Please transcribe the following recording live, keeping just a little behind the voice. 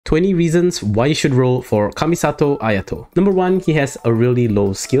20 reasons why you should roll for Kamisato Ayato. Number 1, he has a really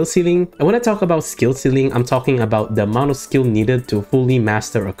low skill ceiling. And when I talk about skill ceiling, I'm talking about the amount of skill needed to fully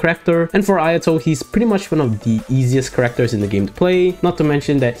master a character. And for Ayato, he's pretty much one of the easiest characters in the game to play, not to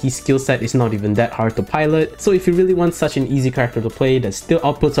mention that his skill set is not even that hard to pilot. So if you really want such an easy character to play that still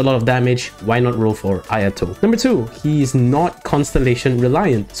outputs a lot of damage, why not roll for Ayato? Number 2, he is not constellation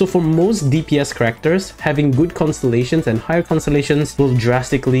reliant. So for most DPS characters, having good constellations and higher constellations will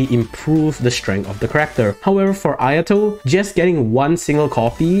drastically improve the strength of the character. However, for Ayato, just getting one single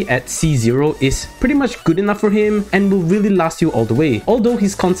copy at C0 is pretty much good enough for him and will really last you all the way. Although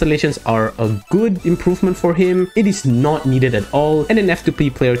his constellations are a good improvement for him, it is not needed at all, and an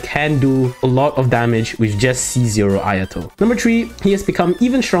F2P player can do a lot of damage with just C0 Ayato. Number 3, he has become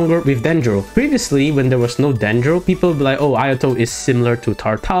even stronger with Dendro. Previously, when there was no Dendro, people would be like, oh, Ayato is similar to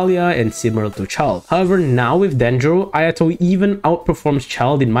Tartaglia and similar to Chald. However, now with Dendro, Ayato even outperforms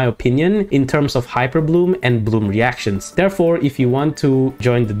Chald in my opinion in terms of Hyper Bloom and Bloom reactions. Therefore, if you want to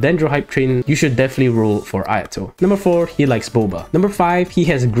join the Dendro hype train, you should definitely roll for Ayato. Number 4, he likes Boba. Number 5, he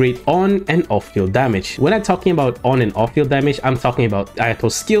has great on and off-field damage. When I'm talking about on and off-field damage, I'm talking about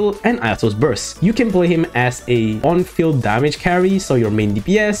Ayato's skill and Ayato's burst. You can play him as a on-field damage carry, so your main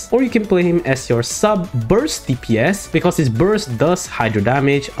DPS, or you can play him as your sub-burst DPS because his burst does hydro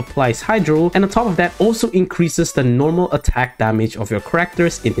damage, applies hydro, and on top of that also increases the normal attack damage of your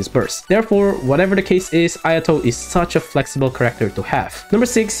characters in his burst. Therefore, whatever the case is, Ayato is such a flexible character to have. Number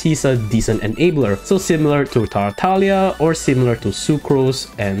 6, he's a decent enabler. So similar to Tartaglia or similar to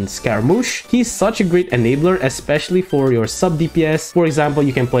Sucrose and Scaramouche, he's such a great enabler, especially for your sub DPS. For example,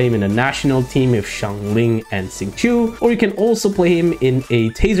 you can play him in a national team with Xiangling and Xingqiu, or you can also play him in a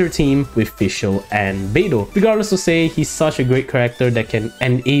taser team with Fischl and Beidou. Regardless to say, he's such a great character that can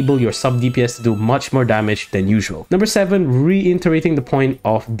enable your sub DPS to do much more damage than usual. Number 7, reiterating the point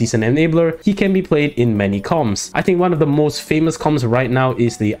of decent enabler, he can be played in many comms. I think one of the most famous comms right now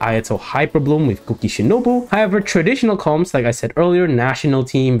is the Ayato Hyper Bloom with Kuki Shinobu. However, traditional comms, like I said earlier, national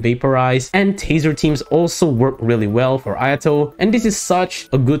team, Vaporize, and taser teams also work really well for Ayato, and this is such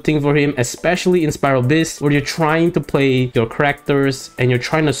a good thing for him, especially in Spiral Biz, where you're trying to play your characters and you're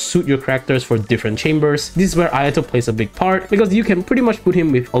trying to suit your characters for different chambers. This is where Ayato plays a big part because you can pretty much put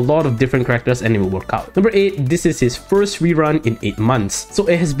him with a lot of different characters and it will work out. Number 8, this is his first rerun in 8 months. So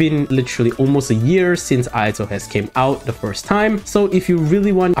it has been literally almost a year since Ayato has came out the first time. So if you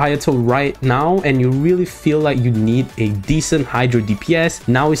really want Ayato right now and you really feel like you need a decent Hydro DPS,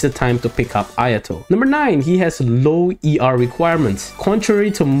 now is the time to pick up Ayato. Number 9, he has low ER requirements.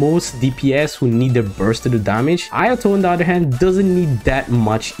 Contrary to most DPS who need their burst to do damage, Ayato on the other hand doesn't need that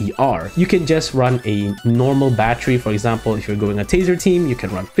much ER. You can just run a normal battery. For example, if you're going a taser team, you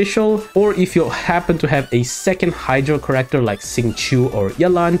can run Fischl, or if you happen to have a second Hydro character like Xingqiu or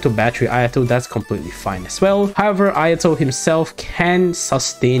Yalan to battery Ayato, that's completely fine as well. However, Ayato himself can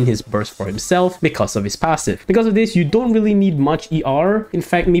sustain his burst for himself because of his passive. Because of this, you don't really need much ER. In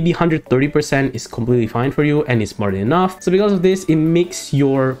fact, maybe 130% is completely fine for you and it's more than enough. So because of this, it makes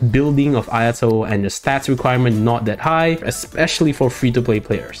your building of Ayato and your stats requirement not that high, especially for free-to-play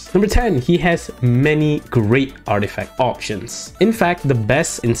players. Number 10, he has many great artifact options. In fact, the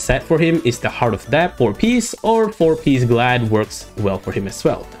best in set for him is the Heart of Depth 4-piece, or 4-piece Glad works well for him as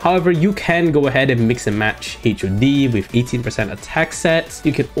well. However, you can go ahead and mix and match HOD with 18% attack sets.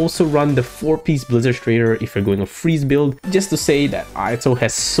 You can also run the 4-piece Blizzard Trader if you're going a freeze build. Just to say that Ayato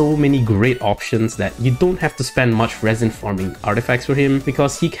has so many great options that you don't have to spend much resin farming artifacts for him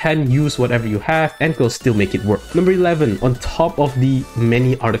because he can use whatever you have and will still make it work. Number 11, on top of the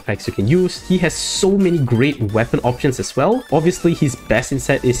many artifacts you can use, he has so many great weapon options as well. Obviously, his best in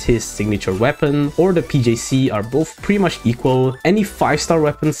set is his signature weapon or the PJC are both pretty much equal. Any 5-star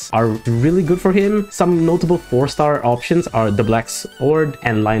weapons are really good for him. Some notable 4-star options are the Black Sword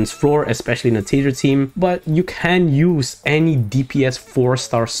and Lion's Roar, especially in a taser team, but you can use any DPS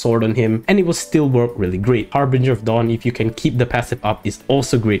 4-star sword on him and it will still work really great. Harbinger of Dawn, if you can keep the passive up, is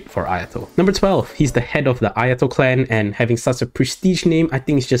also great for Ayato. Number 12, he's the head of the Ayato clan and having such a prestige name, I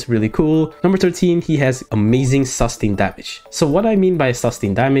think it's just really cool. Number 13, he has amazing sustain damage. So what I mean by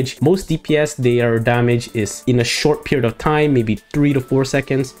sustain damage, most DPS, their damage is in a short period of time, maybe 3 to 4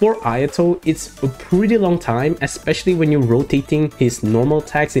 seconds. For Ayato, it's a pretty long time, especially when you're rotating his normal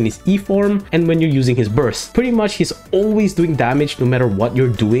attacks in his E form and when you're using his burst. Pretty much he's always doing damage no matter what you're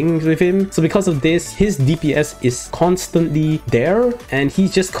doing with him. So because of this, his DPS is constantly there and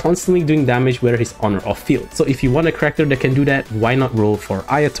he's just constantly doing damage whether he's on or off field. So if you want a character that can do that, why not roll for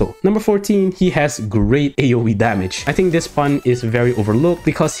Ayato? Number 14, he has great AoE damage. I think this pun is very overlooked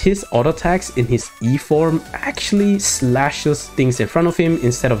because his auto attacks in his E form actually slashes things in front of him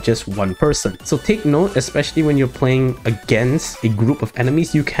instead of just one person. So take note, especially when you're playing against a group of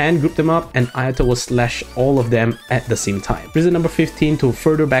enemies, you can group them up and Ayato will slash all of them at the same time. Reason number 15, to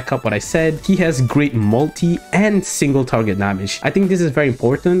further back up what I said, he has great multi and single target damage. I think this is very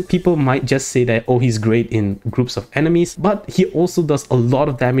important. People might just say that, oh, he's great in groups of enemies, but he also does a lot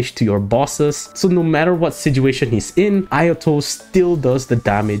of damage to your bosses. So no matter what situation he's in, Ayato still does the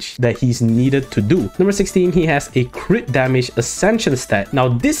damage that he's needed to do. Number 16, he has a crit damage ascension stat. Now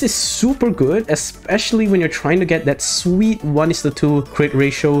this is super good, especially when you're trying to get that sweet 1:2 crit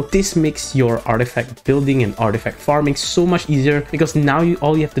ratio. This makes your artifact building and artifact farming so much easier, because now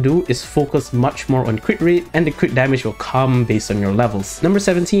all you have to do is focus much more on crit rate, and the crit damage will come based on your levels. Number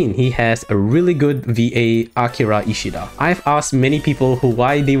 17, he has a really good VA, Akira Ishida. I've asked many people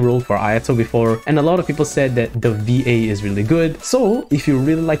why they rolled for Ayato before, and a lot of people said that the VA is really good. So if you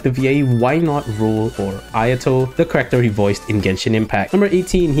really like the VA, why not roll for Ayato, the character he voiced in Genshin Impact. Number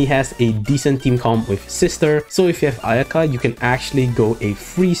 18, he has a decent team comp with Sister. So if you have Ayaka, you can actually go a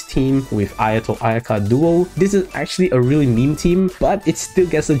freeze team with Ayato Ayaka duo. This is actually a really meme team, but it still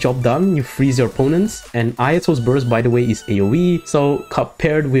gets the job done. You freeze your opponents, and Ayato's burst, by the way, is AoE. So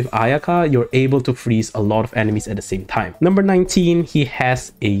compared with Ayaka, you're able to freeze a lot of enemies at the same time. Number 19, he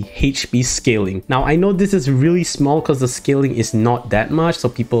has a HP scaling. Now I know this is really small because the scaling is not that much, so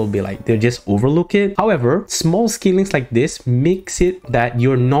people will be like, they'll just overlook it. However, small scalings like this makes it that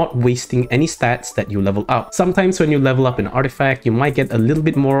you're not wasting any stats that you level up. Sometimes when you level up an artifact, you might get a little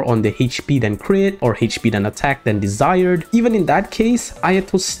bit more on the HP than crit or HP than attack than desired. Even in that case,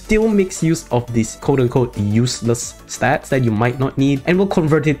 Ayato still makes use of these quote-unquote useless stats that you might not need and will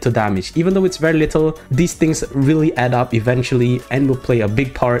convert it to damage. Even though it's very little, these things really add up eventually and will play a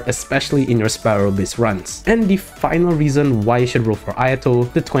big part, especially in your spiral based runs. And the final reason why you should roll for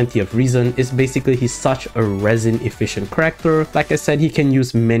Ayato, the 20th reason, is basically he's such a resin efficient character. Like I said, he can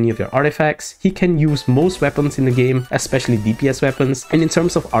use many of your artifacts, he can use most weapons in the game, especially DPS weapons, and in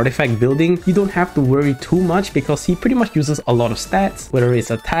terms of artifact building, you don't have to worry too much because he pretty much uses a lot of stats, whether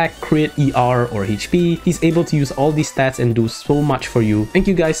it's attack, crit, ER, or HP. He's able to use all these stats and do so much for you. Thank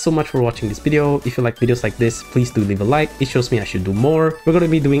you guys so much for watching this video. If you like videos like this, please do leave a like. It shows me I should do more. We're going to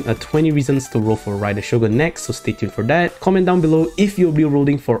be doing a 20 reasons to roll for Raiden Shogun next, so stay tuned for that. Comment down below if you'll be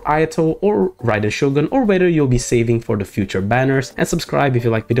rolling for Ayato or Raiden Shogun, or whether you'll be saving for the future banners, and subscribe if you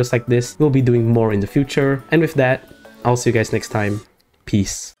like videos like this. We'll be doing more in the future, and with that, I'll see you guys next time.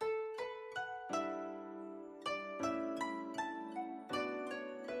 Peace.